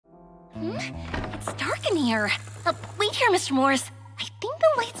It's dark in here. Wait here, Mr. Morris. I think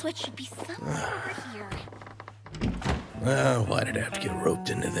the light switch should be somewhere over here. Well, why did I have to get roped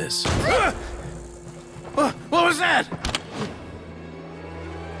into this? What was that?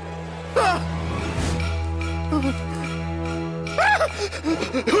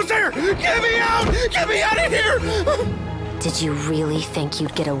 Who's there? Get me out! Get me out of here! Did you really think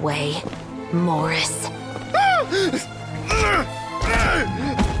you'd get away, Morris?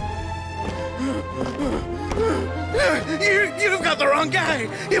 You've got the wrong guy!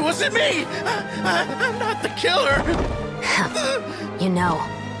 It wasn't me! I'm not the killer! You know,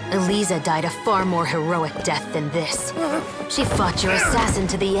 Eliza died a far more heroic death than this. She fought your assassin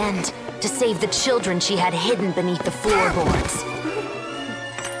to the end, to save the children she had hidden beneath the floorboards.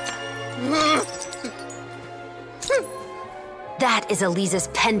 That is Eliza's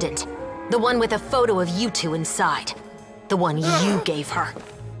pendant. The one with a photo of you two inside. The one you gave her.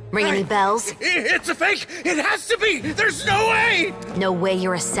 Ring any bells? It's a fake! It has to be! There's no way! No way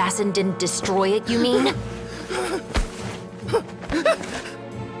your assassin didn't destroy it, you mean?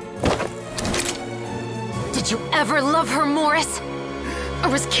 Did you ever love her, Morris? Or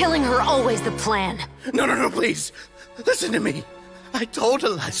was killing her always the plan? No, please. Listen to me. I told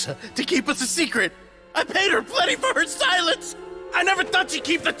Eliza to keep us a secret. I paid her plenty for her silence. I never thought she'd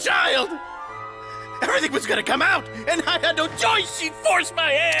keep the child. Everything was gonna come out, and I had no choice. She'd force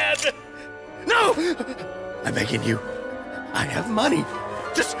my hand. No! I'm begging you. I have money.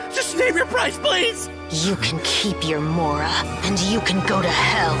 Just name your price, please. You can keep your Mora, and you can go to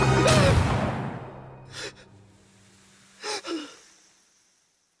hell.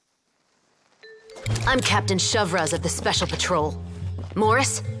 I'm Captain Chevreuse of the Special Patrol.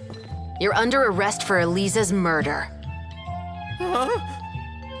 Morris, you're under arrest for Eliza's murder. Huh?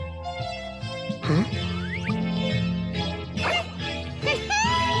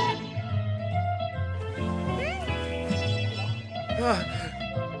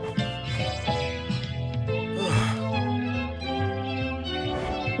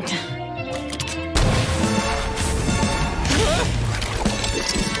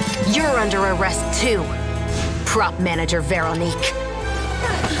 You're under arrest too, prop manager Veronique.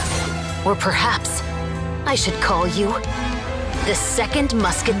 Or perhaps I should call you the Second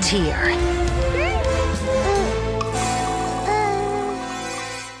Musketeer.